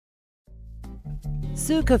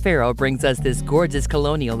Sue Cafaro brings us this gorgeous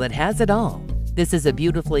Colonial that has it all. This is a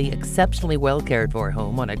beautifully, exceptionally well cared for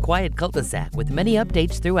home on a quiet cul-de-sac with many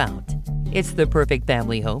updates throughout. It's the perfect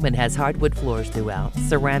family home and has hardwood floors throughout,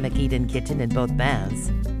 ceramic eat-in kitchen in both baths,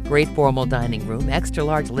 great formal dining room, extra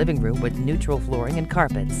large living room with neutral flooring and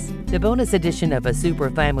carpets. The bonus addition of a super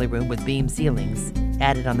family room with beam ceilings,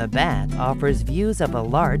 added on the back, offers views of a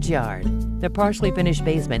large yard. The partially finished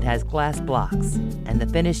basement has glass blocks, and the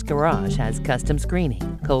finished garage has custom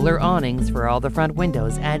screening. Kohler awnings for all the front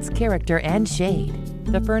windows adds character and shade.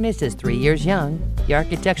 The furnace is 3 years young, the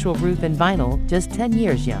architectural roof and vinyl just 10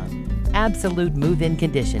 years young. Absolute move-in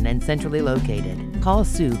condition and centrally located. Call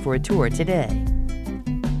Sue for a tour today.